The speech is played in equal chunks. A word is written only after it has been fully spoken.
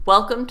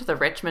Welcome to the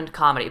Richmond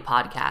Comedy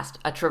Podcast,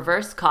 a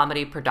Traverse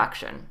comedy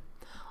production.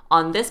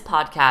 On this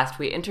podcast,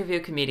 we interview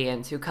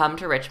comedians who come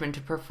to Richmond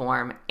to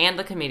perform and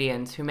the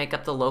comedians who make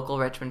up the local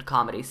Richmond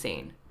comedy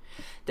scene.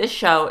 This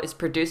show is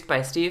produced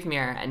by Steve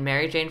Muir and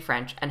Mary Jane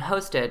French and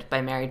hosted by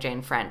Mary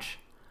Jane French.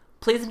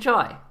 Please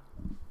enjoy.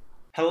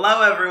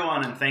 Hello,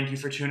 everyone, and thank you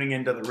for tuning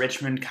into the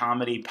Richmond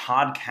Comedy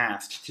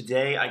Podcast.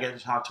 Today, I get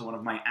to talk to one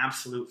of my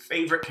absolute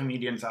favorite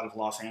comedians out of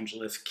Los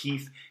Angeles,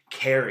 Keith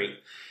Carey.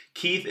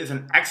 Keith is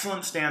an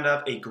excellent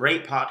stand-up, a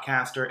great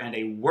podcaster, and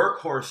a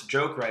workhorse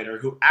joke writer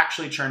who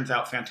actually churns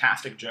out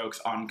fantastic jokes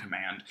on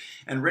command.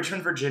 And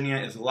Richmond, Virginia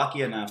is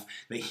lucky enough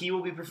that he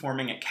will be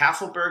performing at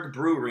Castleberg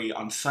Brewery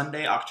on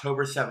Sunday,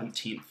 October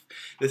 17th.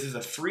 This is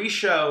a free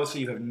show, so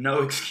you have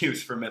no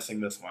excuse for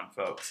missing this one,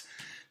 folks.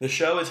 The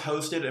show is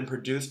hosted and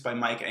produced by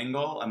Mike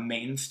Engel, a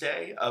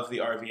mainstay of the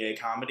RVA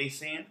comedy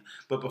scene.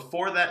 But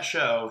before that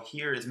show,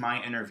 here is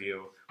my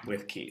interview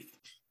with Keith.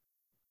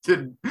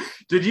 Did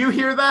you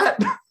hear that?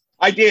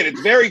 I did. It's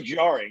very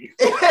jarring.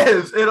 It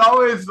is. It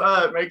always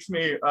makes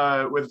me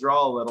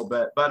withdraw a little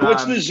bit. But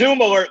what's the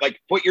Zoom alert? Like,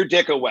 put your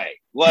dick away.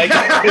 Like,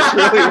 it's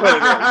really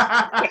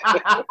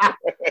what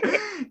it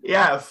is.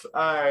 Yes.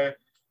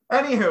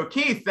 Anywho,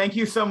 Keith, thank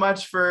you so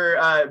much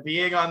for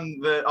being on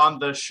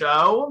the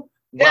show.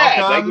 Yeah,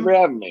 Welcome. thank you for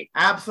having me.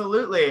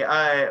 Absolutely.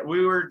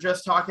 We were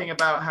just talking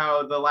about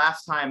how the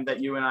last time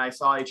that you and I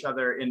saw each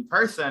other in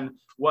person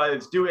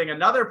was doing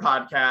another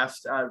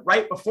podcast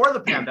right before the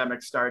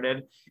pandemic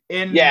started.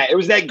 Yeah, it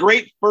was that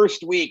great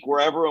first week where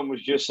everyone was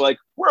just like,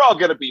 we're all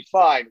going to be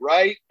fine,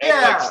 right? And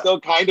like still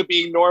kind of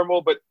being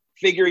normal, but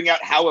figuring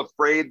out how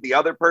afraid the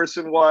other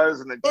person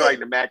was and then trying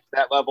to match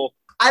that level.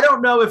 I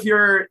don't know if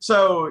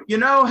so you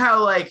know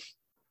how like,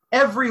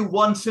 every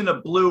once in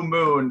a blue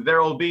moon,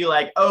 there will be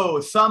like,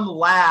 oh, some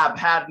lab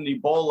had an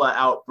Ebola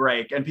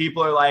outbreak. And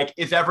people are like,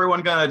 is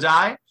everyone going to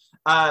die?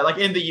 Like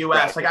in the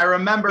US. Right. Like I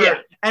remember,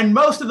 and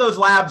most of those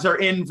labs are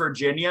in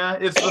Virginia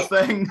is the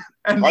thing.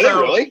 And are they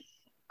really?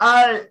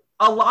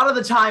 A lot of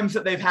the times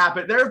that they've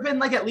happened, there have been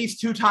like at least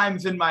 2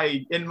 times in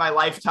my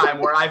lifetime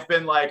where I've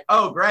been like,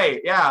 oh,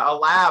 great. Yeah, a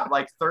lab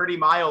like 30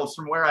 miles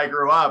from where I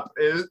grew up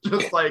is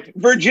just like.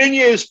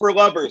 Virginia is for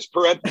lovers,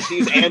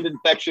 parentheses, and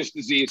infectious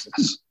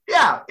diseases.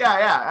 Yeah,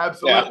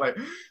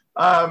 absolutely.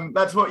 Yeah.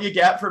 That's what you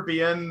get for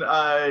being,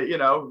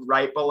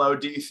 right below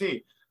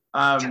DC.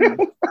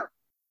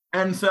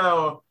 And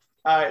so,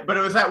 but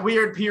it was that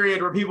weird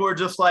period where people were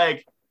just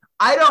like,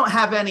 I don't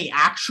have any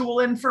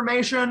actual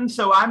information,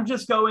 so I'm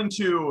just going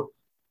to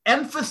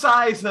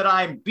emphasize that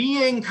I'm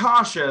being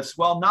cautious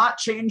while not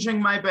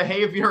changing my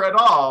behavior at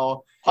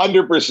all.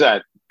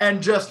 100%.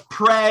 And just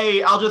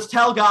pray. I'll just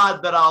tell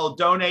God that I'll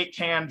donate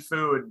canned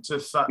food to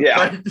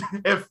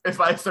if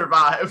I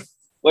survive.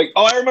 Like,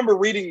 I remember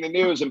reading the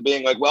news and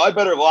being like, well, I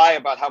better lie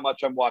about how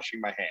much I'm washing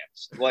my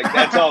hands. Like,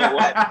 that's all it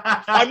was.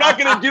 I'm not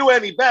going to do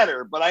any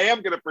better, but I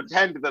am going to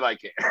pretend that I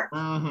can.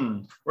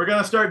 Mm-hmm. We're going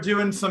to start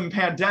doing some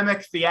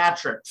pandemic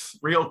theatrics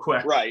real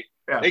quick. Right.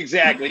 Yeah.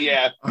 Exactly.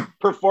 Yeah.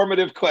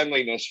 Performative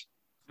cleanliness.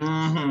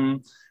 Mm-hmm.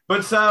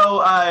 But so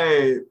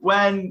what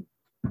I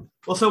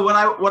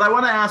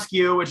want to ask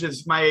you, which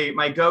is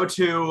my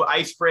go-to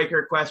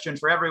icebreaker question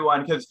for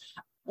everyone, because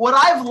what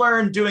I've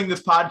learned doing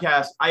this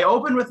podcast, I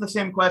open with the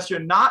same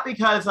question, not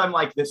because I'm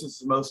like, this is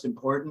the most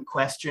important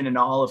question in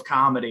all of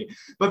comedy,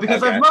 but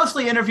because I've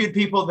mostly interviewed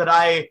people that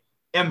I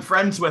am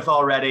friends with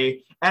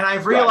already. And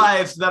I've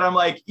realized that I'm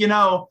like,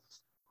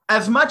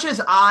 as much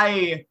as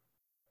I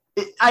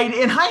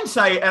in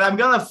hindsight, and I'm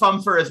going to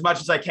thumb for as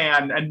much as I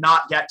can and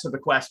not get to the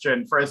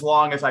question for as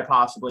long as I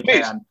possibly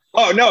can.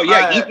 Oh, no.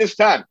 Yeah. Eat this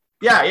time.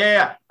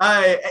 Yeah.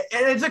 And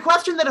it's a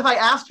question that if I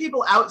ask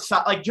people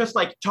outside, like just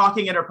like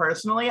talking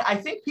interpersonally, I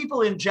think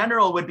people in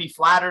general would be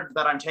flattered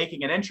that I'm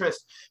taking an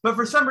interest. But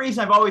for some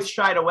reason, I've always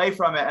shied away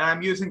from it. And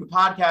I'm using the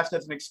podcast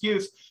as an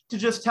excuse to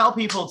just tell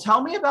people,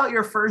 tell me about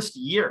your first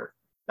year.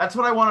 That's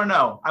what I want to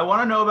know. I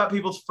want to know about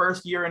people's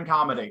first year in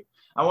comedy.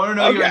 I want to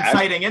know your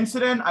inciting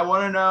incident. I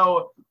want to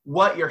know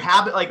what your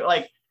habit,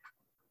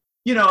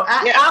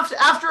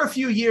 after a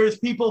few years,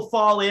 people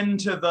fall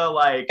into the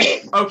like,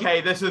 okay,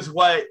 this is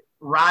what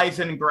rise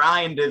and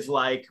grind is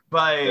like,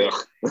 but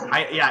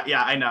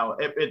I know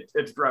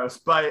it's gross,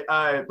 but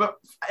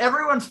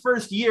everyone's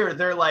first year,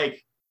 they're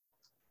like,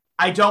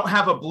 I don't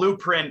have a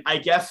blueprint. I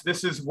guess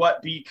this is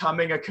what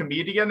becoming a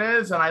comedian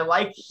is, and I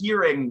like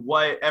hearing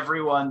what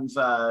everyone's,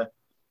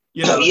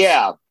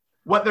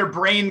 what their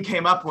brain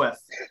came up with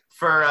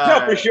for.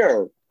 No, for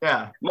sure.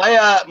 Yeah.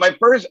 My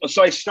first.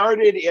 So I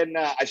started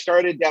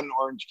down in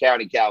Orange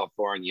County,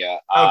 California.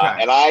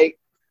 Okay.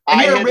 And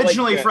you're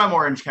originally from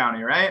Orange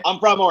County, right? I'm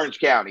from Orange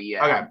County,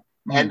 yeah. Okay.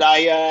 Mm-hmm. And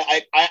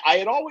I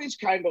had always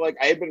kind of like,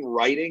 I had been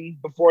writing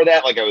before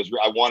that. Like I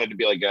wanted to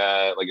be like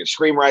a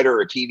screenwriter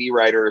or a TV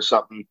writer or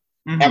something.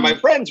 Mm-hmm. And my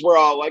friends were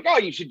all like, oh,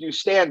 you should do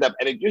stand up.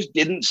 And it just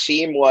didn't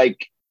seem like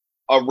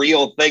a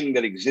real thing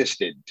that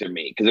existed to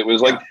me. Cause it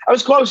was like, I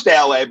was close to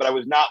LA, but I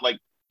was not like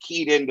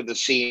keyed into the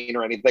scene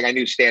or anything. I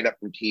knew stand up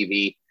from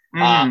TV.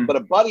 Mm-hmm. But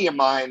a buddy of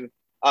mine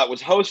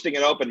was hosting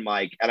an open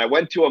mic, and I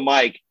went to a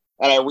mic.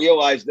 and I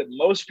realized that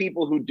most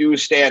people who do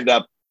stand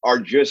up are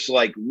just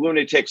like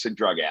lunatics and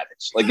drug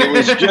addicts. Like, it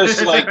was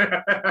just like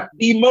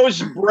the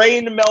most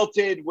brain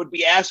melted, would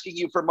be asking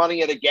you for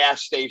money at a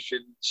gas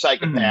station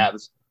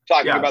psychopaths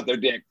talking about their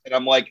dick. And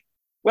I'm like,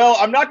 well,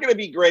 I'm not going to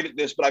be great at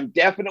this, but I'm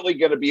definitely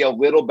going to be a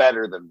little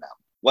better than them.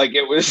 Like,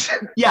 it was.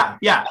 Yeah.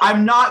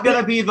 I'm not going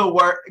to be the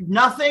worst.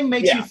 Nothing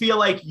makes you feel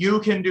like you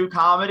can do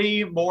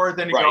comedy more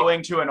than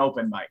going to an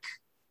open mic.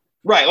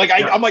 Right. Like,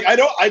 I'm like,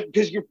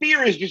 because your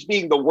fear is just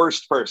being the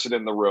worst person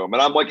in the room.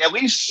 And I'm like, at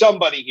least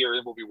somebody here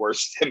will be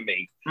worse than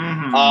me.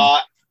 And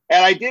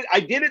I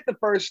did it the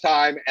first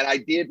time, and I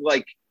did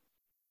like,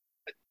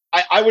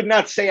 I would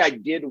not say I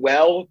did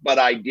well, but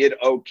I did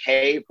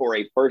okay for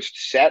a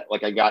first set.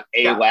 Like, I got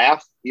a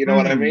laugh, you know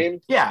what I mean?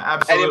 Yeah,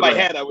 absolutely. And in my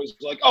head, I was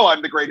like, oh,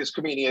 I'm the greatest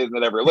comedian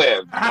that ever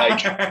lived.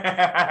 Like,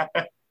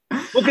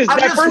 because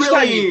that first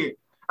time.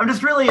 I'm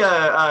just really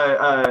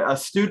a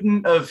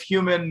student of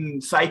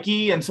human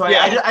psyche, and so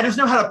I just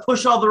know how to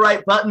push all the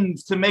right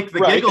buttons to make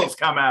the giggles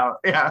come out.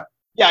 Yeah,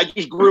 I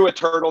just grew a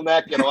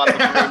turtleneck and a lot of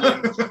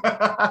opinions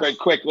very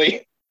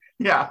quickly.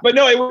 Yeah, but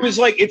no, it was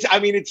like it's.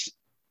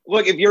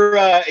 Look, if you're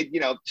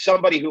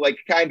somebody who like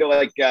kind of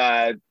like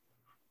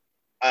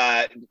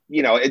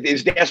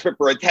is desperate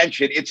for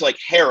attention, it's like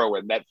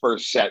heroin, that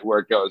first set where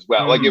it goes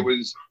well. Like, it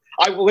was.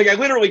 I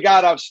literally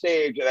got off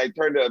stage and I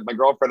turned to my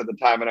girlfriend at the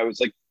time and I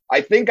was like, I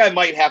think I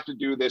might have to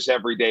do this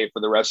every day for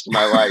the rest of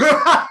my life.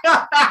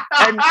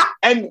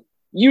 and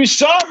you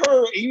saw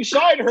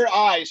in her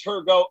eyes,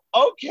 her go,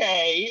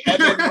 okay. And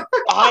then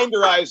behind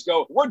her eyes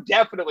go, we're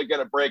definitely going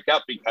to break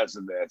up because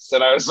of this.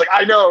 And I was like,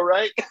 I know,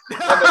 right? And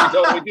then we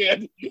totally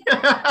did.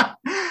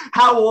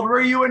 How old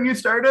were you when you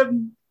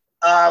started?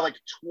 Like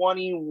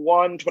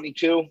 21,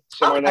 22,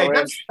 somewhere in that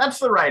range. That's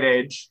the right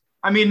age.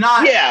 I mean,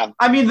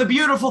 the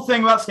beautiful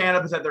thing about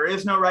stand-up is that there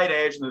is no right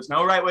age and there's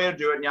no right way to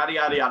do it and yada,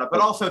 yada, yada.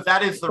 But also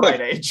that is the right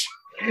age.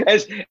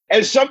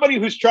 As somebody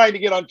who's trying to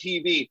get on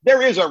TV,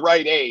 there is a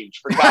right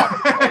age for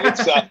comedy. And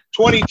it's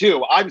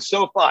 22. I'm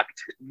so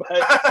fucked.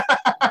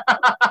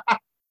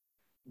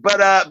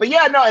 But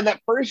yeah, no. And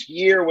that first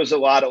year was a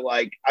lot of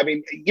like, I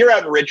mean, you're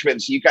out in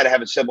Richmond, so you kind of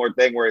have a similar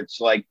thing where it's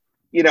like,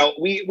 you know,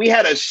 we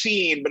had a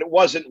scene, but it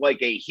wasn't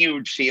like a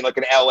huge scene like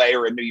in LA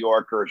or in New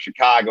York or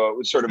Chicago. It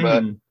was sort of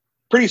a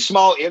pretty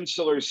small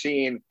insular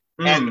scene.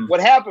 And what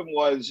happened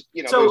was,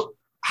 you know, so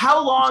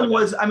how long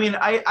was, I mean,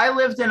 I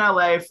lived in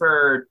LA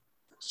for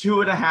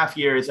 2.5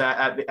 years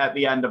at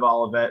the end of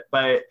all of it,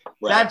 but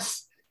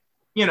that's,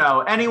 you know,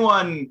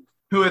 anyone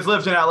who has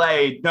lived in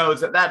LA knows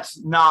that that's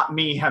not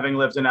me having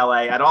lived in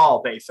LA at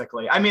all,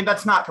 basically. I mean,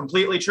 that's not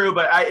completely true,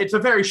 but it's a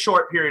very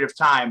short period of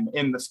time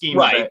in the scheme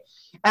of it.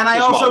 And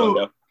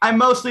I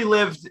mostly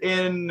lived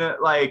in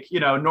like, you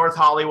know, North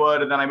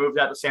Hollywood, and then I moved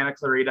out to Santa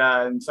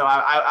Clarita. And so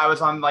I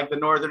was on like the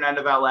northern end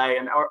of LA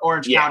and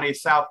Orange County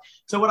South.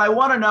 So what I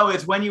want to know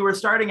is, when you were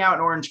starting out in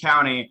Orange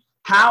County,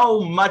 how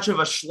much of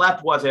a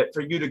schlep was it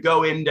for you to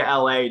go into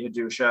LA to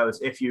do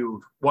shows if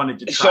you wanted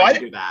to try to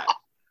do that?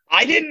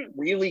 I didn't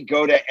really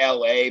go to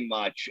LA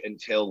much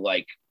until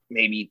like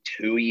maybe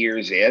 2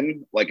 years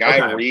in. Like,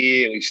 I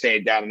really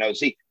stayed down in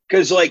OC.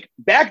 Because, like,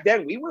 back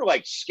then, we were,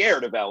 like,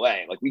 scared of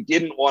LA. Like, we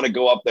didn't want to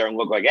go up there and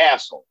look like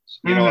assholes.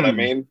 You know what I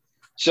mean?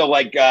 So,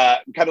 like,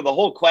 kind of the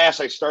whole class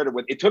I started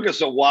with, it took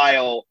us a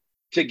while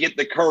to get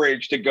the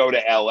courage to go to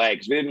LA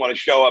because we didn't want to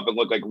show up and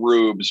look like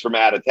rubes from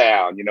out of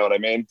town. You know what I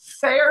mean?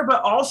 Fair,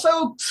 but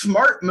also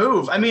smart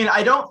move. I mean,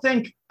 I don't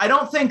think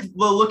the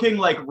looking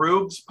like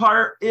rubes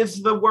part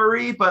is the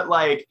worry, but,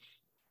 like,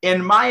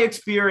 in my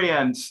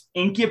experience,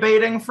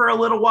 incubating for a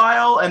little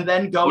while and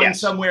then going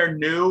somewhere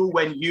new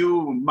when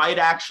you might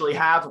actually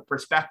have a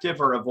perspective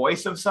or a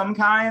voice of some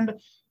kind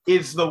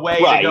is the way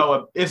to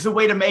go. Is the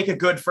way to make a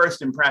good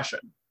first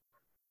impression.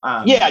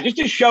 Just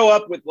to show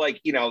up with,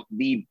 like, you know,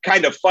 the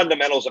kind of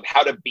fundamentals of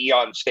how to be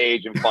on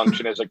stage and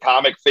function as a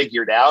comic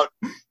figured out.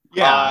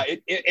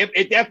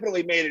 It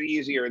definitely made it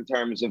easier in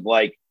terms of,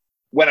 like,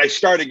 when I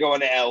started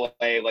going to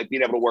LA, like,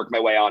 being able to work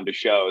my way onto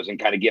shows and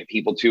kind of get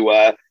people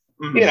to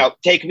you know,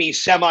 take me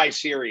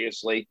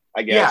semi-seriously,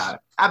 I guess. Yeah,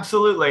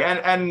 absolutely.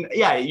 And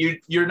yeah,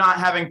 you're not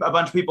having a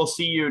bunch of people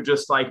see you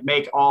just like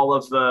make all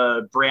of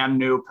the brand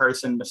new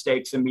person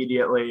mistakes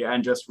immediately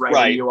and just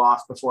writing you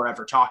off before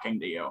ever talking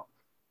to you.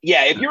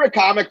 Yeah, if you're a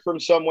comic from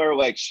somewhere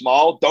like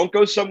small, don't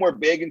go somewhere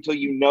big until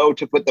you know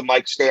to put the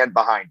mic stand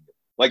behind you.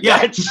 Like,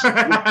 that's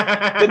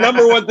the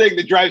number one thing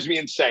that drives me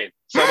insane.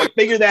 So, like,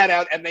 figure that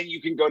out, and then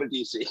you can go to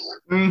DC.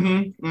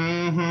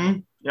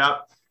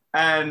 Yep.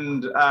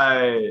 And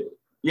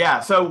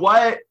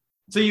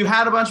so you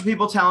had a bunch of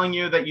people telling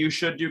you that you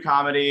should do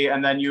comedy,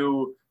 and then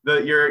your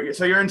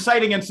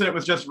inciting incident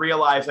was just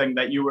realizing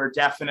that you were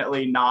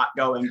definitely not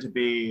going to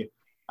be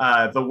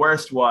the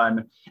worst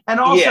one.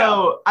 And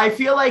also, I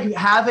feel like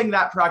having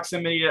that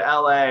proximity to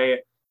LA,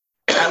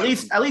 at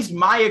least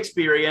my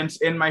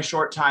experience in my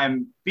short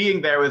time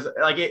being there was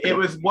like, it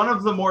was one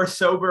of the more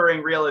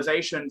sobering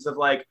realizations of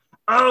like,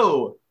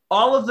 oh,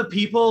 all of the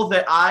people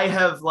that I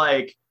have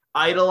like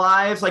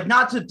idolize, like,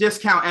 not to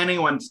discount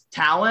anyone's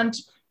talent,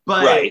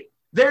 but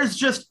there's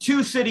just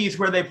two cities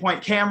where they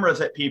point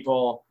cameras at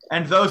people,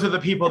 and those are the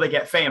people that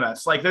get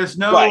famous. Like, there's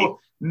no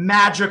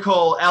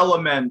magical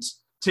element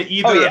to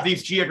either of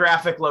these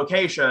geographic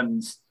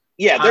locations.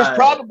 Yeah, there's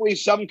probably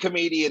some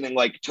comedian in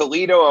like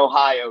Toledo,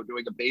 Ohio,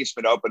 doing a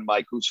basement open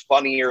mic who's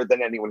funnier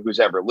than anyone who's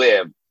ever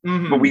lived,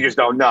 but we just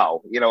don't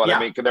know. You know what I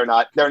mean? Because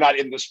they're not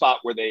in the spot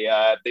where they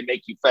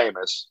make you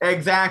famous.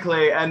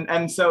 Exactly,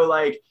 and so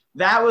like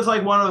that was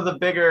like one of the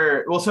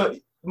bigger. Well, so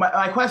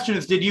my question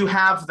is, did you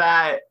have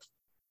that?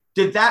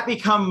 Did that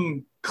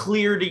become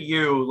clear to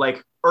you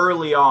like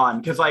early on?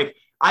 Because like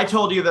I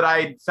told you that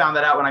I found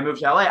that out when I moved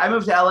to LA. I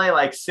moved to LA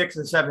like 6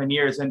 or 7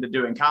 years into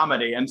doing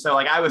comedy. And so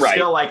like I was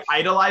still like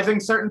idolizing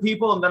certain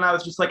people. And then I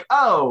was just like,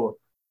 oh,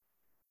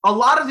 a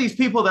lot of these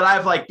people that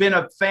I've like been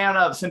a fan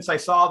of since I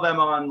saw them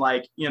on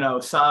like, you know,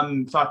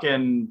 some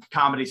fucking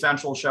Comedy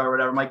Central show or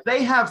whatever. I'm like,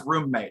 they have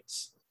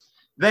roommates.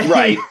 They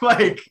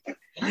like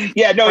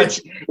yeah, no,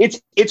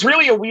 it's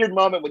really a weird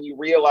moment when you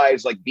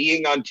realize like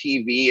being on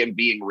TV and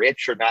being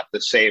rich are not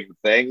the same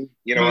thing.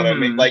 You know what I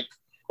mean? Like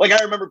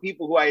I remember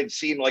people who I had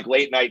seen like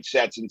late night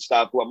sets and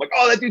stuff who I'm like,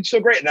 oh, that dude's so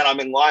great. And then I'm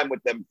in line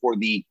with them for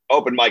the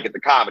open mic at the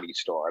Comedy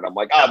Store. And I'm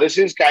like, oh, this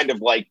is kind of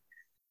like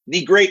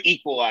the great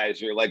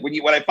equalizer. Like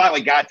when I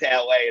finally got to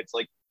LA, it's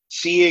like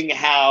seeing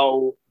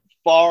how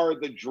far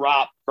the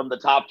drop from the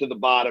top to the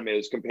bottom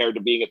is compared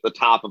to being at the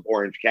top of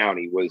Orange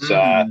County was,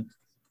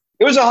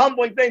 it was a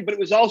humbling thing, but it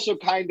was also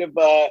kind of,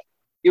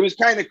 it was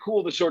kind of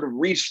cool to sort of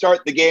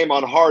restart the game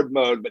on hard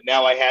mode. But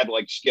now I had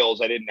like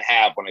skills I didn't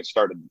have when I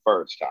started the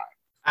first time.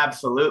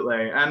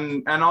 Absolutely.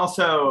 And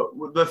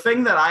also the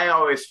thing that I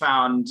always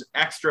found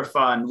extra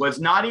fun was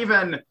not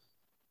even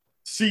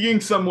seeing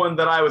someone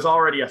that I was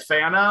already a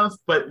fan of,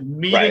 but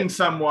meeting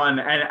someone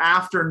and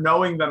after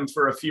knowing them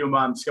for a few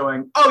months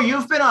going, oh,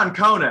 you've been on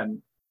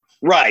Conan.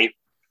 Right.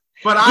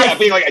 But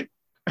being like,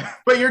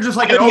 but you're just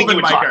like an open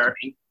micer.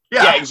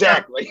 Yeah,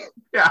 exactly.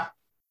 Yeah.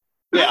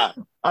 Yeah.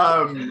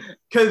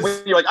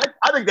 Because you're like,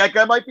 I think that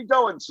guy might be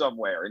going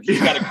somewhere. And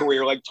he's got a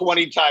career like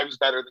 20 times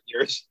better than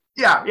yours.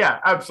 Yeah,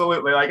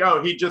 absolutely. Like,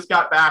 oh, he just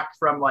got back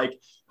from like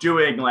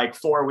doing like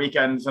 4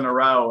 weekends in a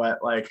row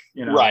at like,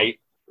 you know,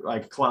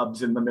 like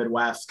clubs in the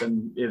Midwest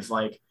and is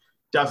like,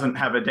 doesn't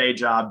have a day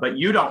job, but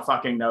you don't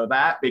fucking know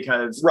that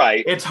because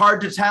it's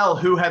hard to tell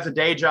who has a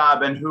day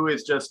job and who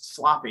is just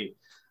sloppy.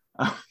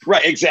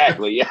 Right,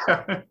 exactly.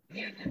 Yeah.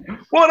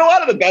 Well, and a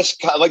lot of the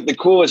best, like the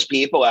coolest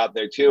people out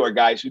there too, are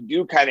guys who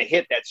do kind of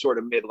hit that sort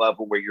of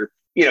mid-level where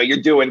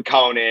you're doing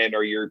Conan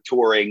or you're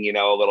touring, you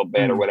know, a little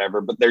bit or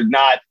whatever, but they're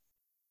not.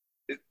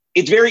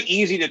 It's very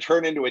easy to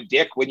turn into a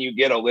dick when you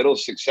get a little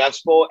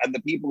successful, and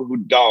the people who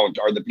don't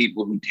are the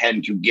people who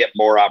tend to get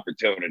more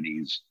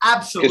opportunities.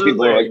 Absolutely. Because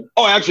people are like,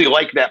 oh, I actually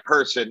like that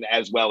person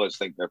as well as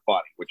think they're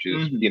funny, which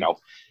is, you know,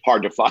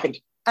 hard to find.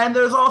 And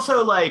there's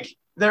also like,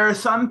 there are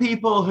some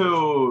people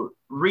who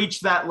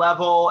reach that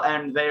level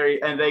and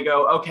they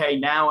go, okay,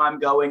 now I'm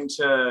going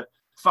to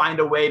find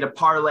a way to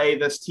parlay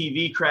this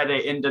TV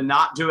credit into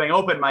not doing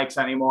open mics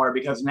anymore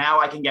because now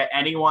I can get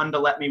anyone to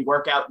let me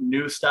work out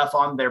new stuff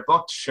on their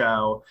booked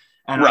show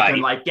and I can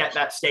like get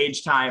that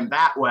stage time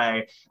that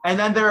way. And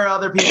then there are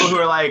other people who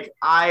are like,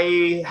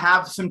 I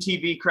have some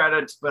TV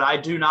credits, but I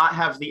do not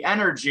have the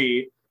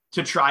energy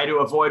to try to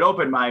avoid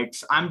open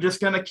mics. I'm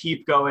just going to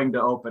keep going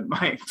to open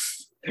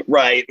mics.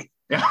 Right.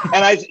 Yeah.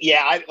 And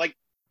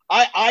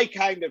I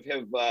kind of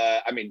have,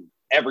 I mean,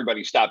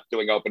 everybody stopped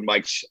doing open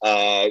mics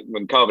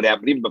when COVID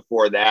happened. Even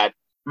before that,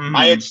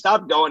 I had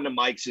stopped going to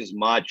mics as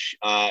much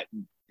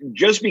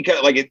just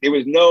because like it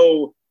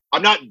was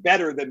I'm not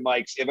better than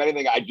mics. If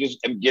anything, I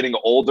just am getting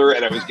older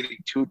and I was getting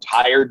too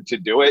tired to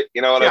do it.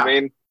 You know what I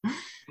mean?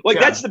 Like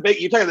that's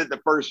you're talking about the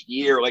first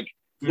year, like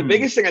the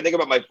biggest thing I think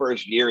about my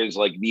first year is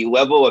like the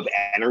level of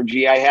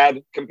energy I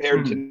had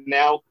compared to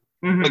now.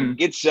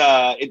 Like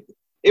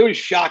it was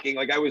shocking.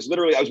 Like I was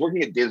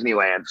working at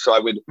Disneyland. So I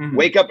would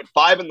wake up at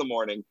 5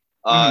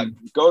 a.m,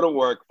 go to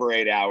work for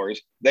 8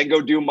 hours, then go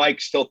do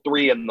mics till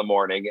 3 a.m,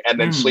 and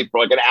then sleep for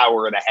like an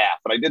hour and a half.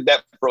 And I did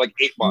that for like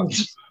 8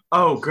 months.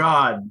 Oh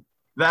God,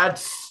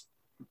 that's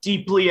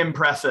deeply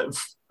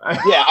impressive.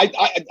 Yeah,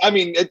 I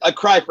mean, a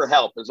cry for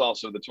help is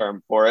also the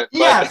term for it. But...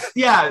 Yes,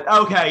 yeah,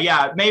 okay,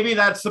 yeah. Maybe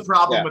that's the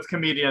problem with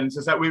comedians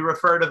is that we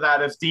refer to that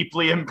as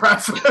deeply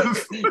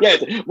impressive.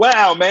 Yeah,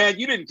 wow, man,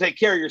 you didn't take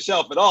care of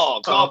yourself at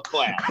all. Golf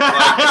clap.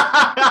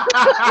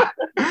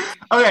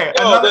 Okay.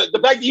 The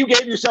fact that you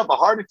gave yourself a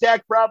heart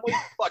attack, probably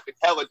fucking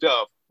hella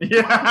dope.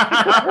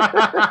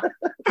 Yeah.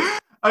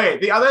 Okay.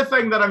 The other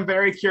thing that I'm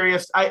very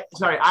curious. I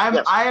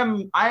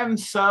am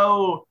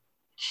so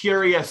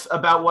curious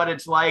about what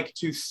it's like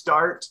to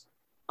start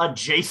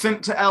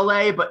adjacent to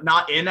LA, but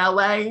not in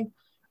LA.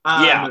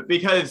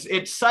 Because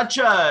it's such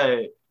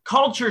a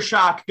culture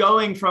shock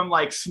going from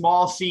like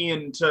small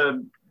scene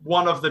to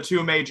one of the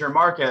 2 major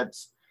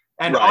markets.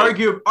 And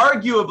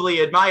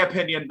arguably, in my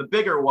opinion, the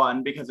bigger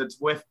one because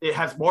it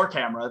has more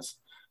cameras.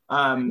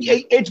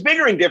 It's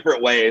bigger in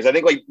different ways. I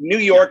think like New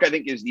York, I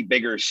think is the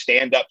bigger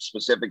stand-up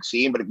specific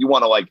scene. But if you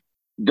want to like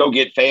go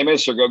get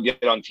famous or go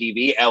get on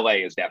TV,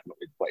 LA is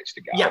definitely the place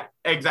to go. Yeah,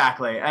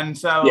 exactly. And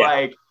so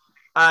like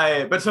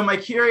But so my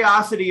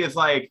curiosity is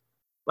like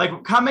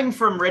coming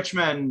from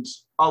Richmond,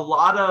 a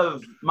lot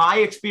of my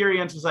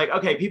experience was like,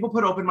 okay, people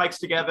put open mics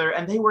together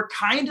and they were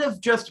kind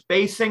of just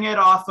basing it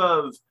off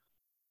of,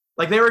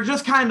 like, they were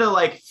just kind of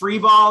like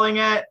freeballing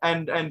it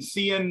and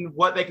seeing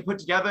what they could put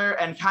together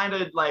and kind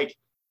of like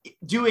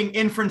doing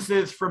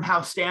inferences from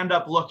how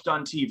stand-up looked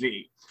on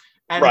TV.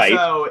 And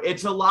so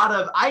it's a lot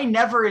of, I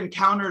never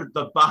encountered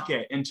the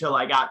bucket until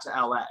I got to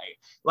LA.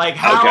 Like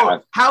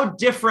how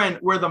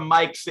different were the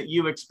mics that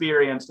you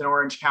experienced in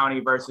Orange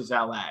County versus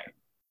LA?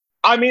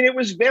 I mean, it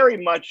was very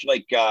much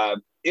like,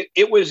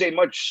 it was a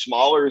much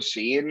smaller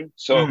scene.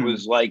 So it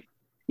was like,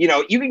 you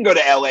know, you can go to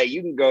LA,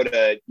 you can go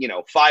to, you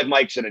know, 5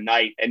 mics in a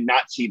night and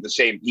not see the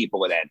same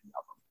people at any of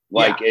them.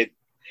 Like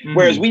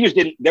whereas we just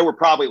didn't, there were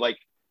probably like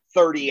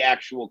 30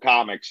 actual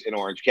comics in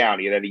Orange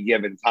County at any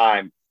given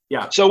time.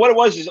 Yeah. So what it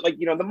was is like,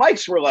 you know, the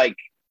mics were like,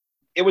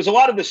 it was a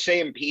lot of the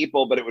same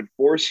people, but it would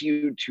force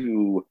you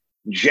to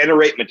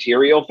generate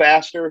material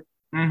faster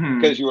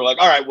because you were like,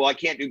 all right, well, I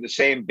can't do the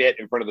same bit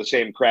in front of the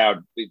same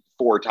crowd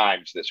 4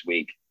 times this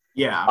week.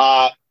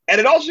 Yeah. And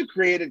it also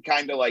created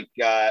kind of like,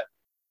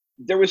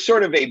 there was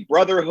sort of a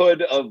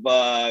brotherhood of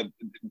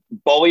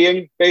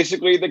bullying,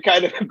 basically, that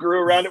kind of grew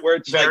around it, where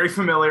it's very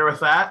familiar with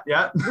that.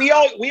 Yeah. We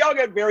all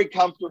got very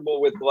comfortable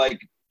with like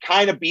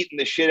kind of beating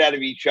the shit out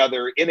of each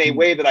other in a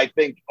way that I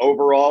think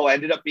overall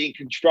ended up being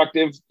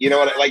constructive. You know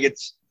what? Like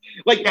it's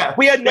like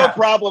we had no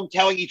problem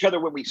telling each other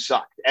when we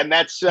sucked, and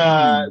that's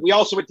we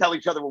also would tell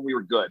each other when we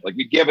were good. Like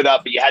we'd give it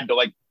up, but you had to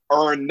like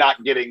earn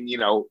not getting, you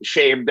know,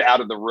 shamed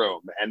out of the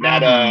room, and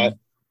that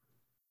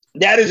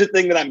that is a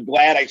thing that I'm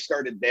glad I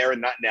started there and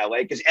not in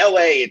LA, because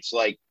LA, it's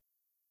like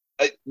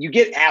you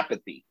get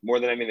apathy more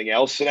than anything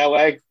else in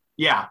LA.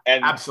 Yeah,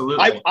 and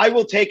absolutely. I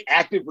will take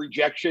active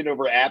rejection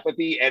over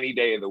apathy any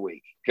day of the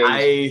week.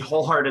 I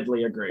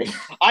wholeheartedly agree.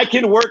 I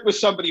can work with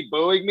somebody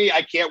booing me.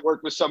 I can't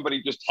work with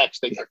somebody just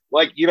texting.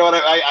 Like, you know what?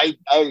 I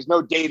there's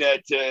no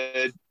data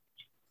to.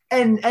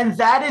 And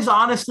that is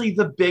honestly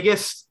the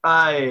biggest.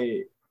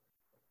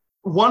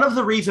 One of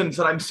the reasons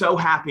that I'm so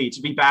happy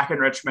to be back in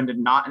Richmond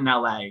and not in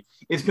LA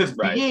is because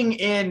being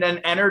in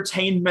an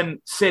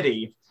entertainment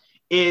city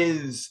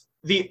is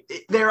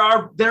there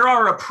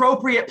are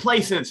appropriate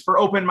places for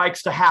open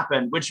mics to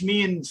happen, which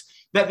means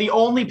that the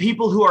only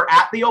people who are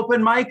at the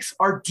open mics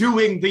are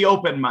doing the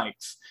open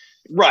mics.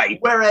 Right.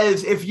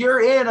 Whereas if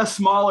you're in a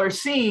smaller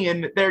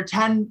scene,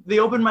 the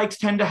open mics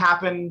tend to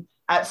happen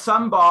at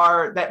some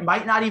bar that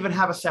might not even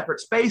have a separate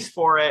space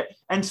for it.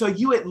 And so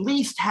you at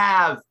least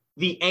have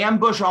the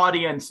ambush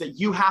audience that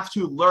you have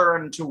to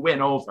learn to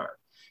win over,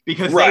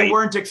 because they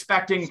weren't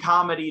expecting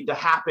comedy to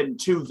happen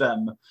to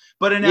them.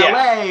 But in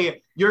LA,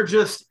 you're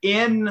just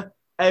in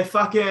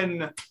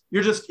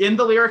you're just in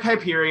the Lyric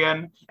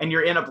Hyperion, and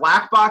you're in a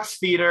black box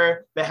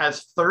theater that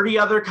has 30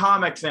 other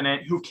comics in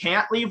it who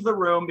can't leave the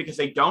room because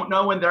they don't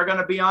know when they're going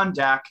to be on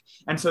deck.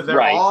 And so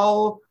they're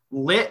all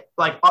lit,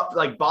 like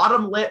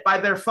bottom lit by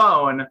their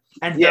phone,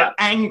 and they're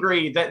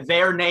angry that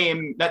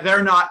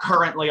they're not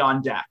currently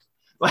on deck.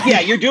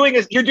 Like, you're doing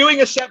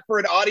a set for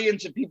an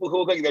audience of people who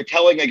look like they're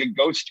telling like a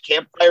ghost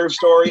campfire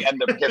story, and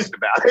they're pissed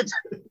about it.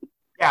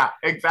 Yeah,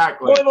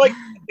 exactly. Well, like,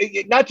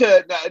 not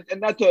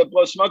to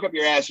blow smoke up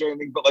your ass or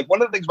anything, but like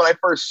one of the things when I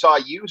first saw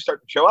you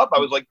start to show up, I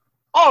was like,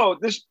 oh,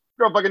 this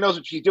girl fucking knows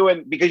what she's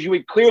doing, because you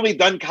had clearly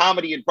done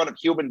comedy in front of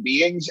human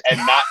beings and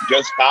not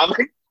just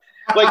comedy.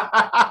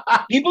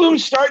 Like people who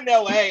start in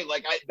LA,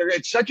 like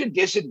it's such a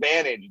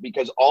disadvantage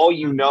because all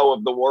you know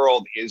of the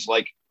world is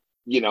like,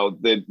 you know,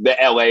 the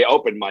LA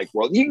open mic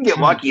world. You can get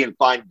lucky and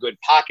find good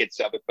pockets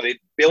of it, but it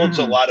builds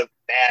a lot of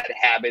bad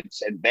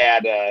habits and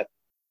bad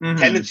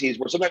tendencies,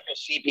 where sometimes you'll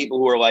see people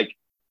who are like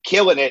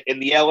killing it in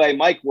the LA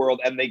mic world,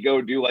 and they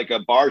go do like a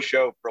bar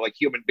show for like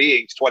human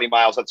beings 20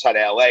 miles outside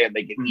of LA, and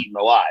they get eaten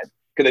alive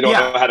because they don't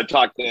know how to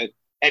talk to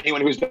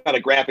anyone who's not a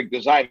graphic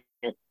designer.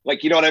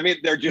 Like, you know what I mean?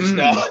 They're just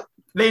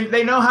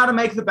they know how to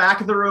make the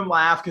back of the room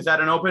laugh, because at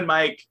an open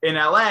mic in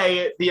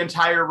LA, the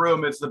entire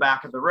room is the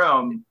back of the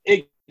room.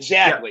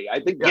 Exactly.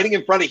 I think getting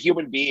in front of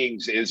human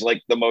beings is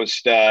like the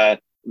most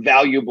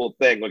valuable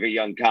thing like a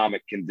young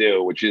comic can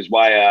do, which is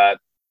why,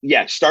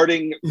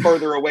 starting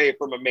further away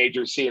from a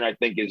major scene, I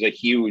think, is a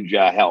huge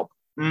help.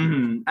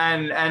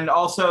 And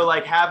also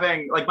like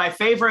having like my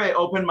favorite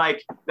open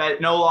mic that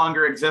no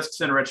longer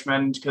exists in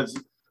Richmond, because,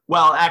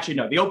 well, actually,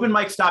 no, the open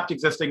mic stopped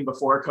existing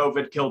before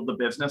COVID killed the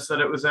business that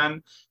it was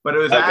in, but it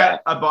was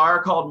at a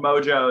bar called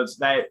Mojo's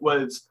that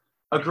was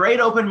a great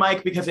open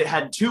mic because it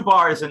had 2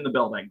 bars in the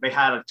building. They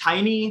had a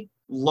tiny,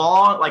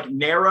 long, like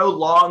narrow,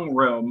 long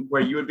room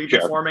where you would be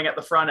performing at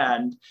the front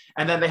end.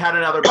 And then they had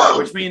another bar,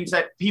 which means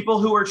that people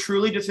who were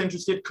truly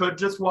disinterested could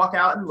just walk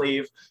out and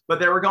leave. But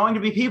there were going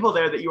to be people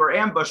there that you were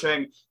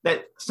ambushing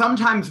that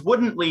sometimes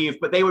wouldn't leave,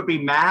 but they would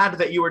be mad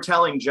that you were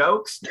telling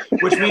jokes,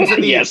 which means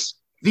that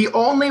the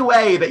only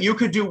way that you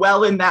could do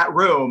well in that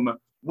room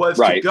was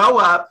to go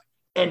up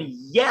and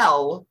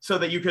yell so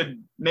that you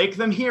could make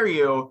them hear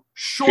you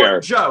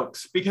short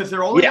jokes, because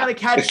they're only going to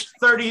catch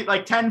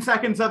 10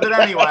 seconds of it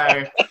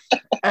anyway.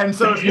 And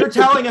so if you're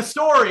telling a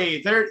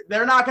story,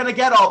 they're not going to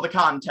get all the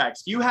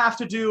context. You have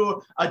to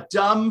do a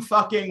dumb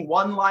fucking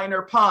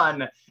one-liner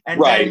pun.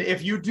 And then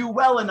if you do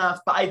well enough,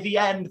 by the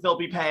end, they'll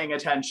be paying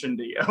attention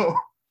to you.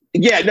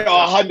 Yeah, no,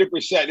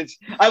 100%.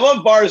 I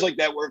love bars like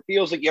that where it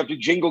feels like you have to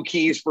jingle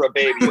keys for a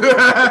baby.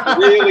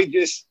 Really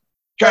just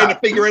trying to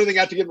figure anything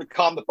out to get them to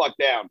calm the fuck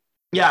down.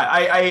 Yeah,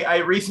 I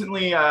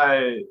recently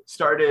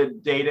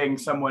started dating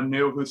someone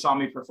new who saw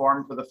me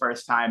perform for the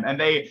first time, and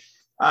they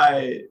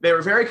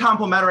were very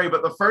complimentary,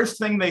 but the first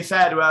thing they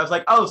said, I was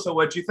like, "Oh, so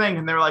what'd you think?"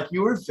 And they were like,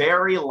 "You were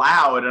very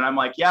loud," and I'm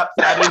like, "Yep,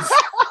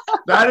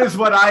 that is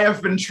what I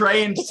have been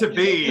trained to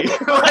be."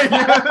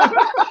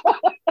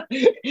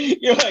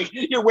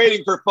 You're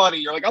waiting for funny.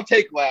 You're like, I'll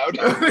take loud.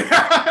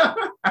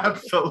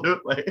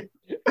 Absolutely.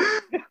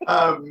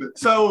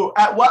 So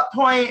at what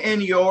point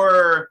in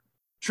your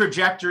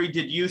trajectory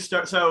did you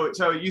start? So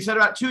you said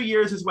about 2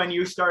 years is when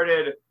you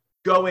started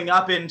going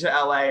up into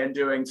LA and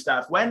doing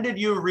stuff. When did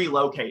you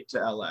relocate to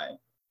LA?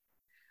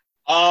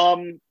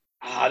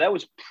 That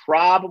was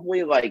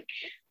probably like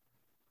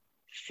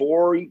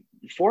 4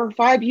 or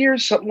 5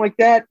 years, something like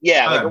that.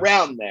 Yeah, like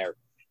around there.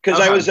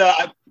 Because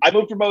I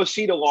moved from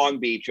OC to Long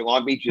Beach, and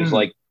Long Beach is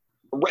like,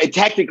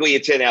 technically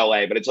it's in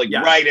LA, but it's like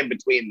right in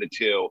between the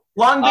two.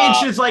 Long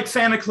Beach is like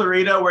Santa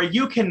Clarita, where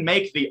you can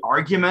make the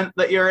argument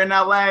that you're in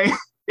LA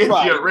if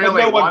you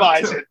really no one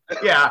buys to. it.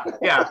 Yeah.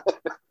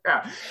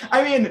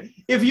 I mean,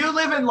 if you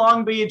live in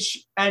Long Beach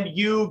and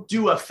you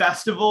do a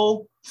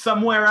festival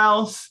somewhere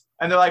else,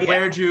 and they're like,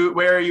 where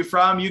are you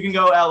from? You can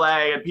go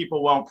LA and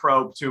people won't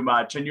probe too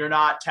much, and you're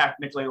not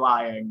technically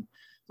lying.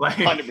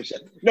 100%.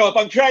 No, if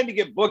I'm trying to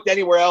get booked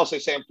anywhere else, I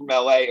say I'm from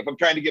LA. If I'm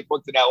trying to get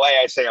booked in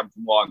LA, I say I'm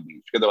from Long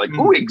Beach, because they're like,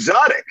 "Ooh,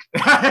 exotic."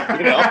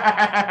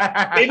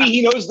 Maybe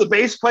he knows the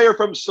bass player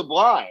from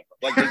Sublime.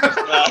 Like,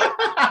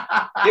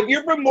 if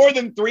you're from more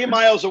than 3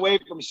 miles away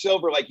from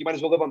Silver Lake, you might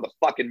as well live on the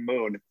fucking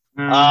moon.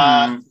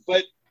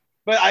 But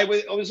I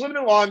was living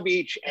in Long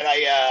Beach, and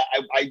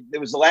it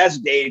was the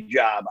last day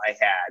job I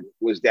had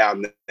was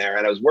down there,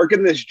 and I was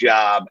working this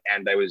job,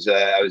 and I was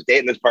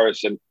dating this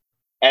person.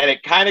 And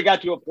it kind of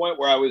got to a point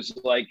where I was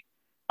like,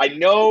 I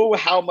know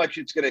how much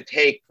it's going to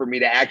take for me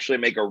to actually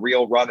make a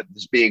real run at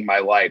this being my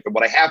life. And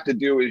what I have to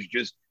do is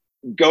just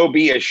go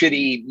be a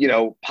shitty,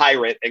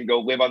 pirate and go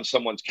live on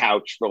someone's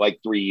couch for like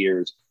 3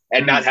 years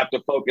and not have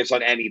to focus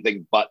on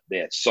anything but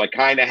this. So I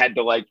kind of had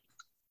to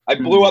I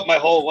blew up my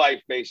whole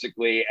life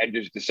basically and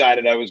just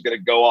decided I was going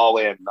to go all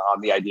in on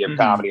the idea of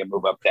comedy and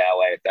move up to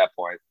LA at that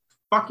point.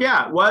 Fuck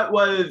yeah.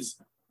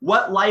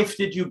 What life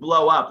did you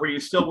blow up? Were you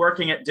still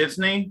working at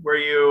Disney? Were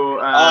you?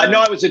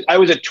 No, I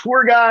was a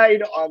tour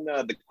guide on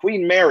the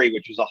Queen Mary,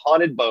 which was a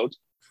haunted boat.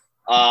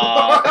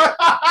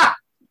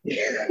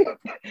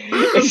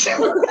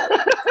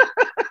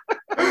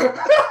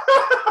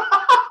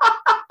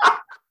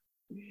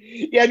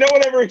 Yeah, no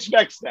one ever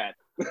expects that.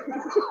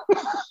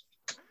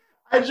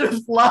 I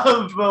just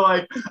love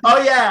the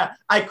oh yeah,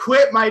 I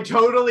quit my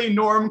totally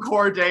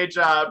normcore day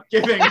job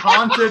giving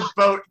haunted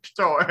boat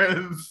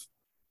tours.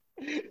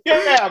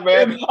 Yeah,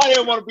 man. I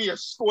didn't want to be a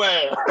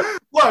square.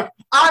 Look,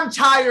 I'm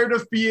tired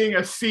of being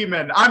a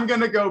seaman. I'm going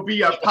to go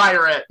be a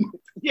pirate.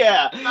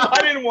 Yeah, I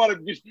didn't want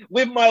to just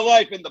live my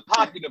life in the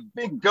pocket of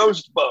big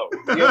ghost boat,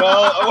 But no,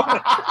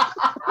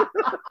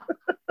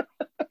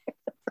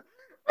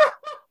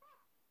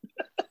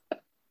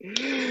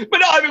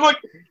 I mean, look,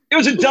 it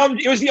was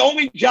the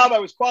only job I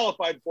was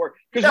qualified for,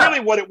 because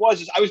really what it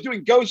was is I was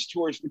doing ghost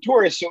tours for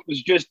tourists, so it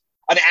was just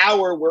an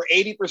hour where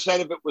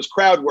 80% of it was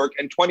crowd work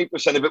and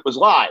 20% of it was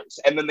lies.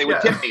 And then they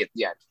would tip me at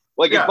the end,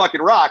 like a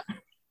fucking rock.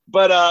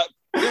 But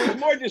it was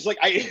more just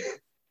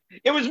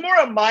it was more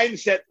a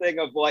mindset thing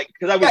of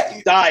because I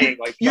was dying,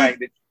 trying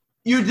to.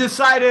 You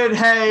decided,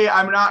 hey,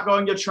 I'm not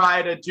going to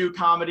try to do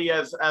comedy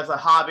as a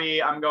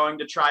hobby. I'm going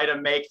to try to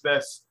make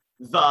this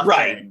the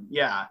thing.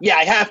 Yeah. Yeah,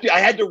 I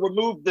had to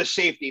remove the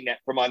safety net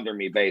from under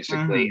me,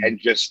 basically, and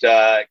just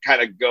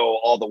kind of go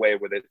all the way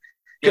with it.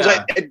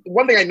 Because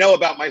one thing I know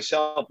about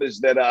myself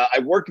is that I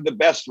work the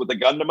best with a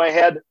gun to my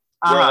head.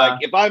 Where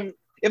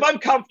if I'm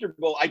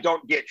comfortable, I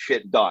don't get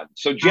shit done.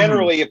 So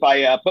generally, if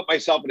I put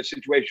myself in a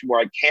situation where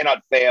I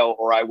cannot fail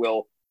or I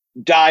will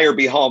die or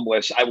be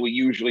homeless, I will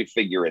usually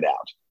figure it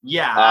out.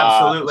 Yeah,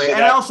 absolutely. So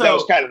and also, that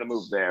was kind of the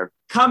move there.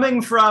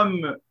 Coming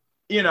from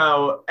an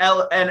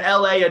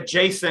LA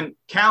adjacent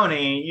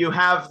county, you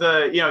have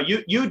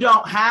you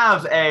don't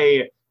have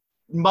a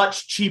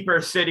much cheaper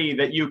city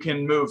that you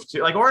can move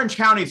to. Orange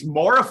County is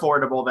more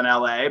affordable than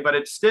LA, but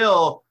it's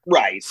still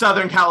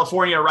Southern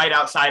California right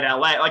outside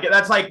LA.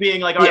 That's like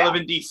being I live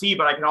in DC,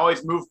 but I can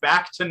always move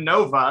back to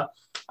Nova.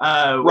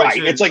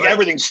 It's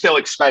everything's still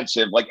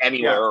expensive,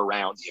 anywhere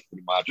around you,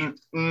 pretty much.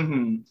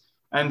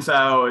 And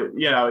so,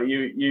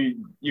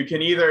 you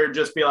can either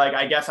just be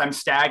I guess I'm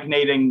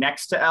stagnating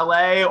next to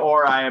LA,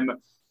 or I'm,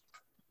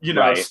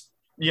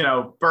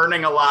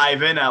 burning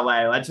alive in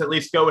LA. Let's at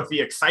least go with the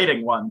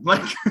exciting one.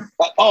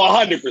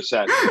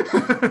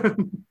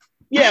 100%.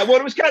 Yeah, well,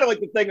 it was kind of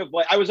the thing of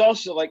I was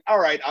also all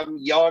right, I'm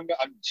young,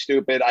 I'm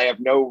stupid, I have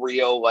no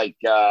real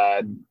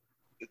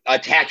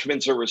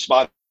attachments or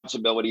responsibilities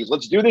responsibilities.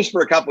 Let's do this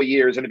for a couple of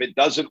years. And if it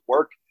doesn't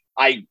work,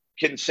 I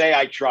can say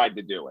I tried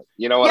to do it.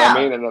 You know what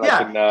I mean? And then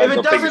I can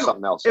go figure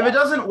something else out. If it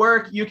doesn't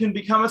work, you can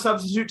become a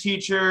substitute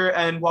teacher.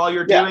 And while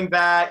you're doing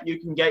that, you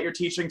can get your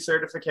teaching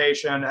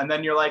certification. And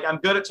then you're like, I'm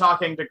good at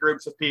talking to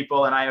groups of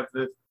people, and I have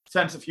the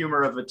sense of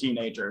humor of a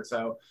teenager.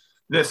 So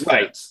this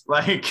fits.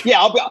 Like,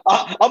 yeah,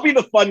 I'll be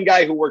the fun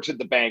guy who works at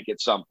the bank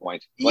at some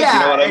point. Like, you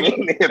know what I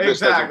mean? If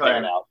this doesn't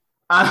pan out.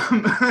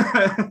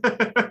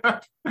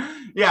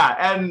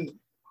 Yeah, and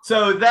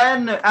so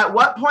then at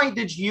what point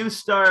did you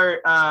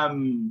start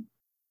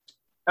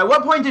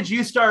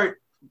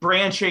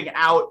branching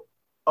out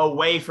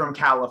away from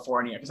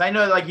California? Because I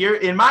know, like, you're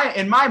in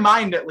my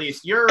mind at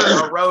least, you're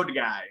a road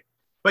guy,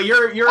 but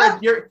you're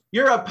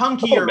a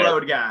punkier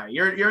road guy.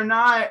 You're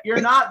not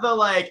the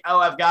like, oh,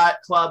 I've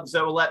got clubs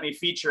that will let me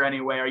feature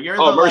anywhere. You're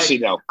the mercy,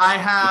 like,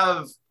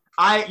 no.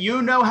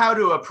 You know how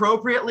to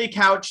appropriately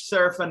couch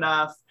surf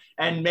enough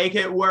and make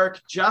it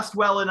work just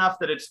well enough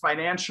that it's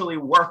financially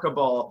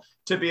workable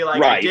to be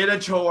like, I did a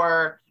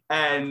tour,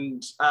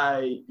 and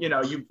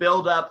you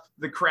build up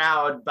the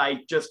crowd by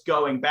just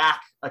going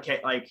back, okay,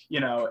 like,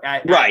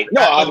 at the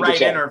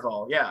right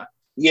interval.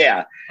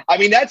 Yeah. I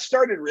mean, that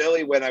started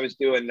really when I was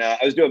doing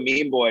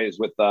Meme Boys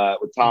with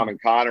Tom and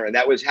Connor, and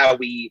that was how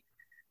we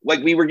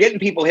were getting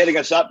people hitting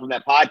us up from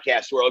that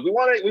podcast where like,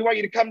 we want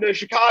you to come to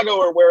Chicago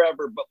or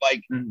wherever, but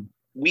like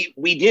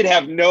we did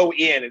have no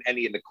in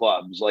any of the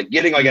clubs. Like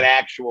getting like an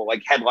actual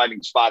like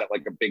headlining spot at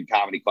like a big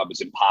comedy club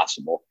is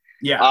impossible.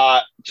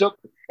 Yeah. So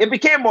it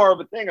became more of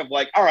a thing of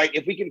like, all right,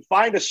 if we can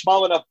find a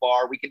small enough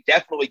bar, we can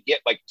definitely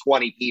get like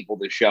 20 people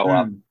to show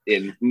up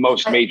in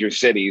most major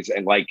cities.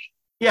 And like,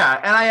 yeah.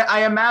 And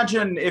I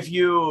imagine if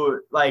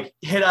you like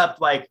hit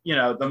up like,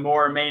 the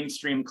more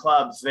mainstream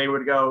clubs, they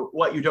would go,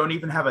 what, you don't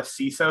even have a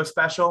CISO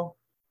special?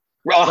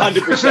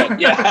 100%.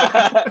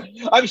 Yeah.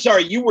 I'm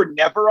sorry, you were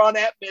never on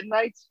At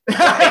Midnight?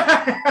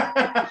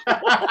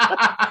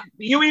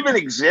 Do you even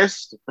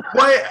exist?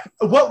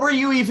 What were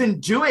you even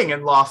doing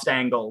in Lost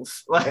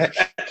Angles? Like,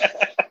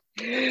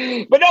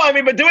 but no, I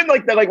mean, but doing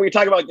like we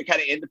talk about like the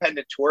kind of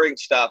independent touring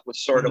stuff was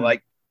sort of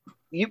like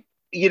if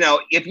you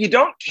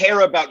don't care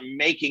about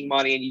making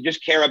money and you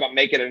just care about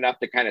making enough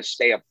to kind of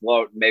stay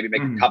afloat and maybe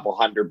make a couple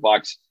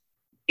 $100,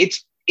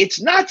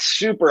 it's not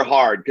super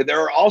hard, because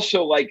there are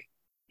also like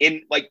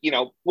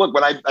look,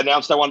 when I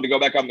announced I wanted to go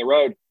back on the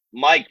road,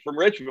 Mike from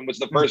Richmond was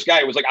the first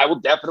guy who was like, I will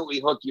definitely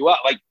hook you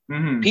up. Like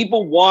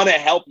people want to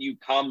help you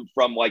come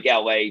from like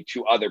LA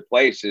to other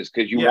places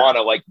because you want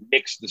to like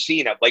mix the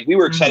scene up. Like we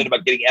were excited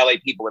about getting LA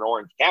people in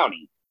Orange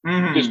County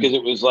just because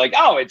it was like,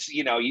 oh, it's,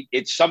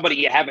 it's somebody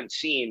you haven't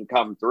seen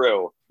come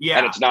through. Yeah.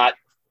 And it's not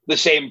the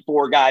same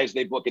 4 guys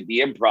they book at the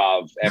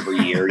Improv every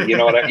year. You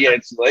know what I mean? Yeah,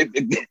 it's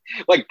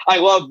like I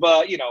love,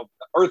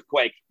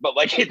 Earthquake, but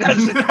like it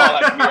doesn't call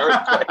out to be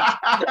Earthquake.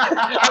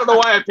 I don't know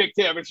why I picked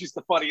him. It's just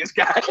the funniest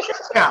guy.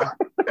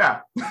 Yeah.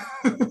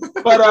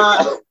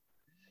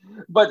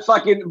 But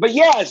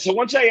yeah. So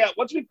once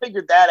we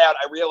figured that out,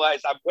 I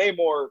realized I'm way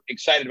more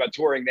excited about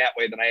touring that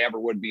way than I ever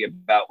would be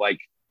about like,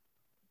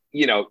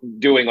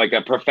 doing like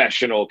a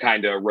professional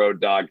kind of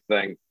road dog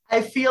thing.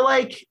 I feel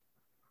like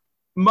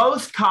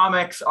most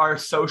comics are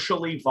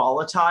socially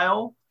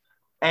volatile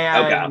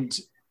and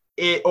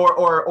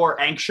or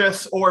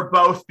anxious, or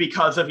both,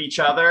 because of each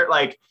other.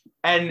 Like,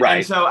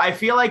 and so I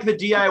feel like the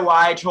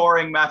DIY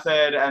touring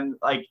method and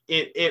like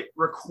it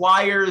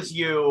requires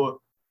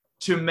you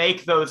to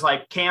make those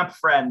like camp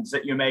friends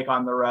that you make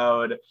on the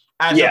road,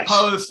 as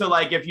opposed to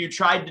like if you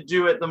tried to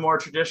do it the more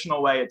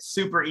traditional way, it's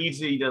super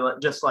easy to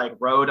just like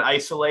road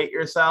isolate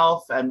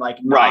yourself and like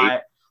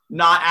not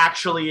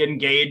actually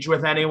engage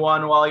with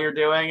anyone while you're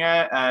doing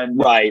it.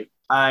 And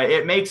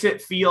it makes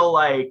it feel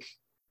like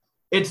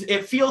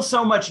it feels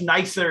so much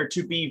nicer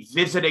to be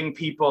visiting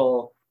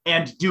people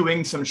and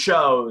doing some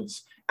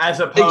shows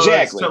as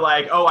opposed to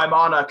like, oh, I'm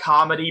on a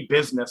comedy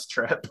business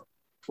trip.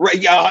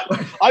 Right. Yeah.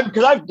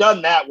 Because I've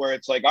done that where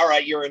it's like, all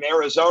right, you're in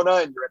Arizona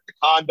and you're at the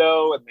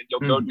condo, and then you'll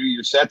go do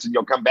your sets and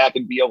you'll come back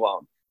and be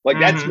alone. Like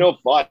that's no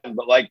fun.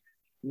 But like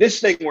this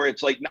thing where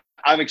it's like,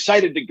 I'm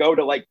excited to go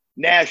to like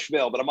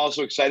Nashville, but I'm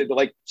also excited to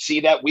like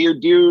see that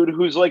weird dude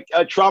who's like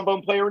a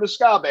trombone player in a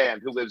ska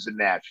band who lives in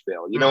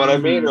Nashville. You know what I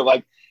mean? Or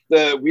like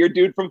the weird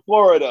dude from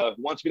Florida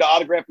who wants me to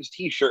autograph his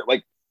t-shirt.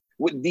 Like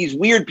these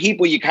weird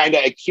people you kind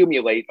of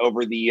accumulate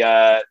over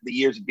the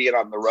years of being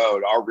on the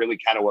road are really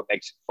kind of what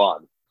makes it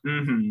fun.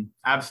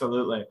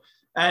 Absolutely.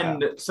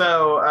 And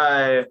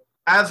so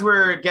as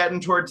we're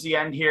getting towards the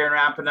end here and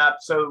wrapping up,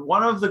 so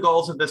one of the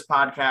goals of this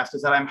podcast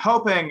is that I'm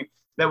hoping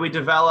that we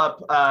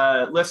develop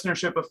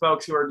listenership of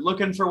folks who are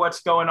looking for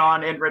what's going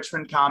on in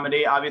Richmond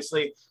comedy.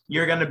 Obviously,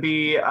 you're going to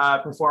be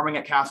performing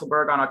at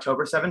Castleberg on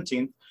October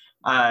 17th.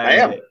 I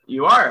am.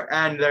 You are.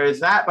 And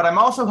there's that. But I'm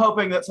also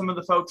hoping that some of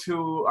the folks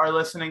who are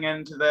listening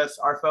into this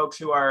are folks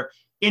who are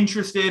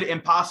interested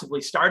in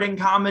possibly starting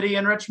comedy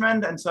in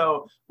Richmond. And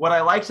so what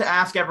I like to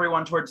ask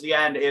everyone towards the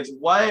end is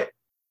what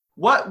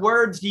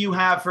words do you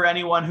have for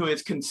anyone who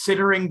is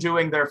considering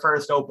doing their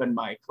first open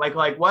mic?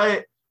 Like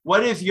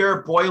what is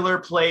your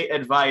boilerplate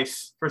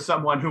advice for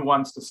someone who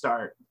wants to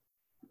start?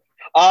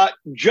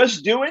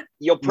 Just do it.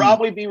 You'll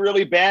probably be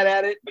really bad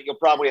at it, but you'll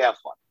probably have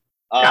fun.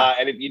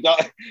 And if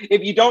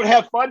you don't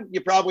have fun,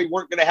 you probably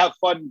weren't going to have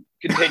fun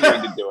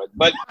continuing to do it.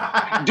 But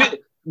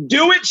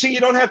do it so you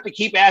don't have to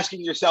keep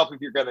asking yourself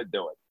if you're going to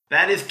do it.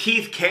 That is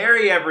Keith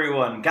Carey,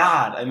 everyone.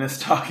 God, I miss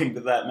talking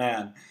to that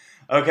man.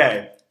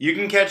 Okay, you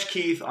can catch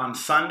Keith on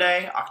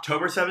Sunday,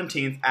 October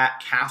 17th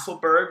at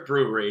Castleberg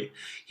Brewery.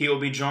 He will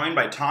be joined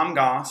by Tom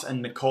Goss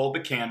and Nicole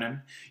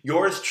Buchanan.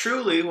 Yours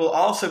truly will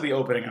also be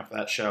opening up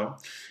that show.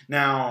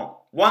 Now,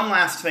 one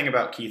last thing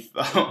about Keith,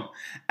 though.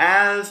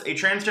 As a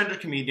transgender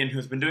comedian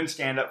who's been doing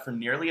stand-up for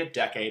nearly a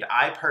decade,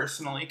 I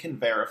personally can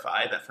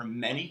verify that for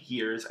many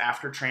years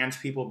after trans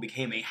people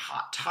became a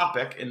hot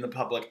topic in the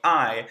public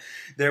eye,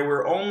 there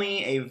were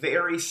only a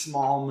very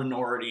small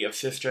minority of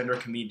cisgender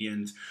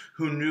comedians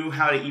who knew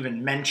how to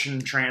even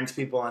mention trans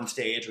people on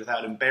stage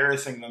without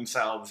embarrassing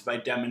themselves by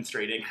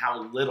demonstrating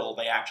how little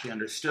they actually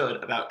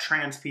understood about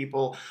trans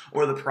people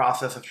or the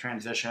process of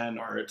transition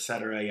or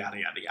etc., yada,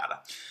 yada, yada.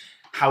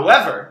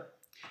 However,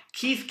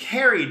 Keith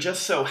Carey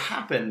just so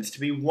happens to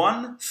be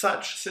one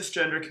such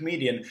cisgender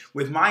comedian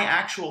with my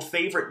actual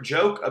favorite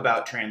joke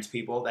about trans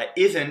people that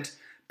isn't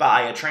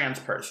by a trans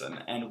person.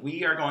 And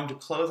we are going to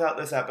close out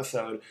this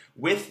episode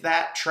with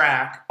that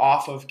track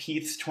off of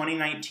Keith's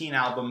 2019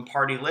 album,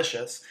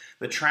 Partylicious.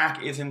 The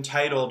track is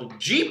entitled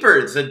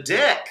Jeepers, a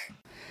Dick.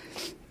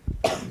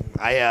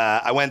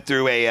 I went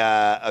through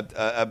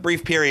a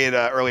brief period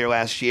earlier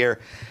last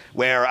year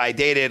where I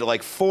dated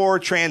like 4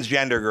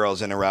 transgender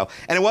girls in a row.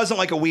 And it wasn't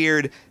like a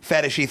weird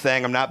fetishy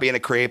thing. I'm not being a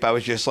creep. I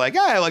was just like,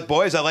 I like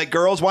boys, I like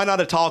girls. Why not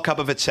a tall cup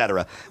of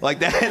etc.? Like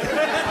that.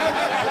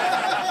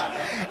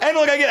 And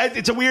look,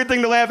 it's a weird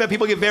thing to laugh at.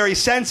 People get very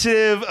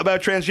sensitive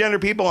about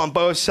transgender people on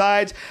both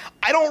sides.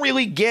 I don't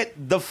really get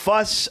the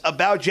fuss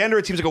about gender.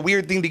 It seems like a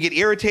weird thing to get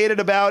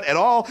irritated about at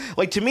all.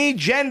 Like, to me,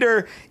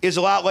 gender is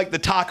a lot like the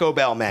Taco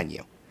Bell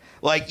menu.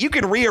 Like, you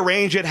can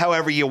rearrange it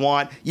however you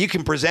want. You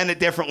can present it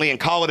differently and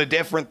call it a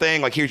different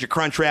thing. Like, here's your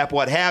crunch wrap,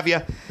 what have you.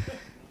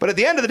 But at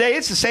the end of the day,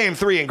 it's the same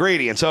 3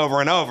 ingredients over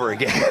and over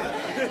again.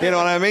 You know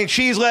what I mean?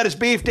 Cheese, lettuce,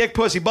 beef, dick,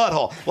 pussy,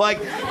 butthole. Like,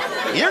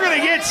 you're going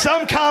to get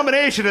some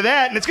combination of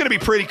that, and it's going to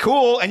be pretty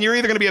cool, and you're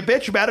either going to be a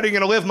bitch about it or you're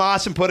going to live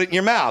moss and put it in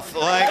your mouth.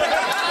 Like...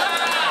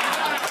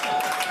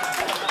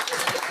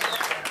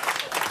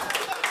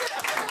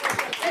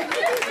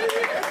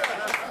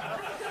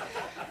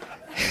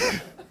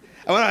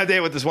 I went on a date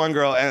with this one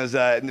girl, and it was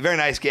a very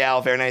nice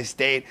gal, very nice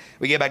date.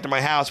 We get back to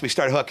my house, we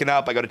start hooking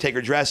up, I go to take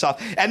her dress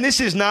off, and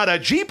this is not a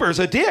Jeepers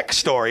a dick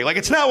story. Like,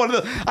 it's not one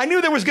of the... I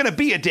knew there was going to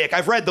be a dick.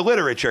 I've read the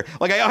literature.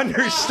 Like, I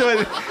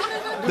understood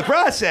the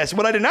process.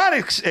 What I did not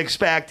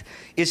expect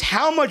is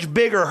how much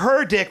bigger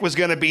her dick was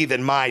going to be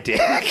than my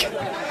dick.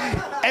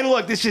 And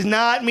look, this is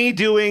not me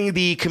doing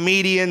the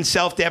comedian,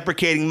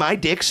 self-deprecating, my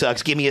dick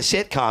sucks, give me a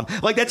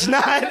sitcom. Like, that's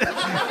not...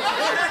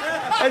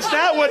 That's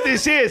not what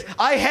this is.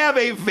 I have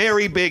a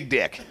very big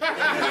dick.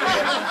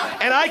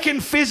 And I can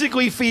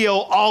physically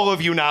feel all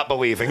of you not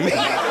believing me. And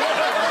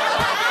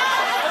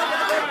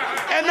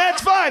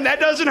that's fine. That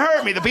doesn't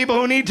hurt me. The people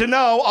who need to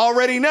know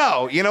already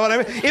know. You know what I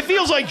mean? It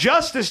feels like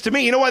justice to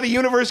me. You know why the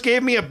universe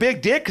gave me a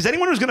big dick? Because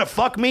anyone who's going to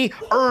fuck me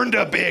earned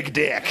a big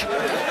dick.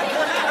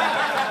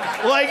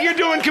 Like, you're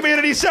doing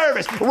community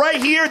service.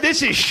 Right here,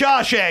 this is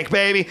Shawshank,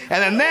 baby.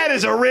 And then that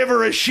is a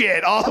river of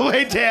shit all the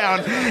way down.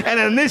 And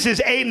then this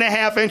is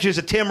 8.5 inches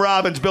of Tim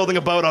Robbins building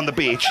a boat on the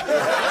beach.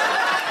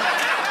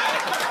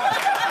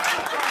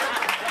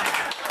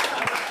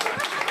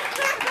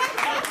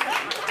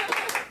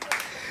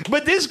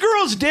 But this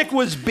girl's dick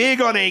was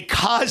big on a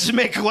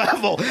cosmic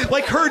level.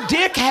 Like, her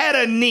dick had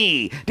a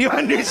knee. Do you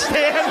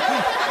understand?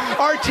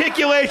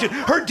 Articulation.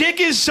 Her dick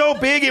is so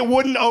big it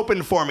wouldn't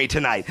open for me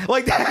tonight.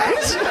 Like,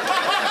 that's...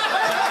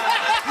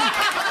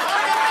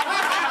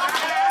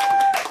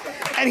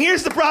 And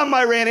here's the problem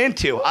I ran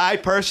into. I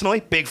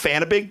personally, big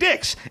fan of big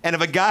dicks. And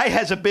if a guy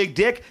has a big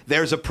dick,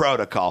 there's a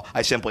protocol.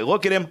 I simply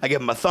look at him, I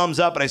give him a thumbs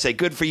up, and I say,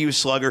 good for you,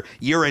 slugger,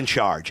 you're in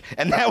charge.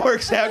 And that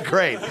works out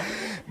great.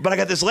 But I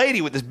got this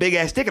lady with this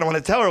big-ass dick, and I want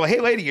to tell her, well,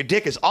 hey, lady, your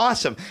dick is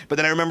awesome. But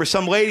then I remember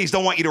some ladies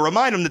don't want you to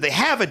remind them that they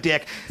have a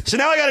dick. So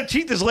now I got to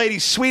treat this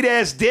lady's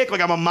sweet-ass dick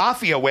like I'm a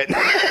mafia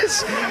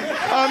witness.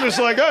 I'm just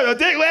like, oh,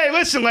 dick, hey,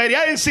 listen, lady,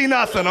 I didn't see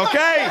nothing,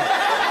 okay?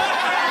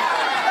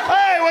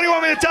 Hey, what do you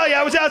want me to tell you?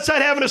 I was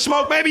outside having a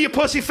smoke. Maybe your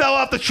pussy fell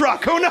off the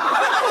truck. Who knows?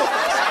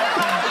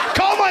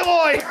 Call my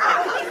lawyer.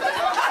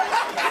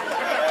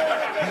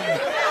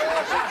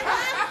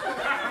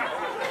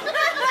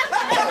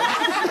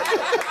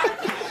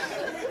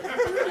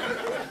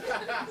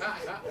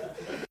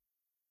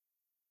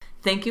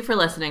 Thank you for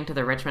listening to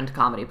the Richmond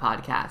Comedy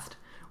Podcast.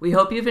 We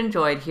hope you've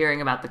enjoyed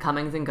hearing about the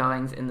comings and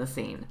goings in the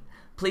scene.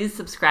 Please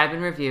subscribe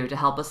and review to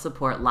help us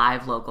support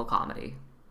live local comedy.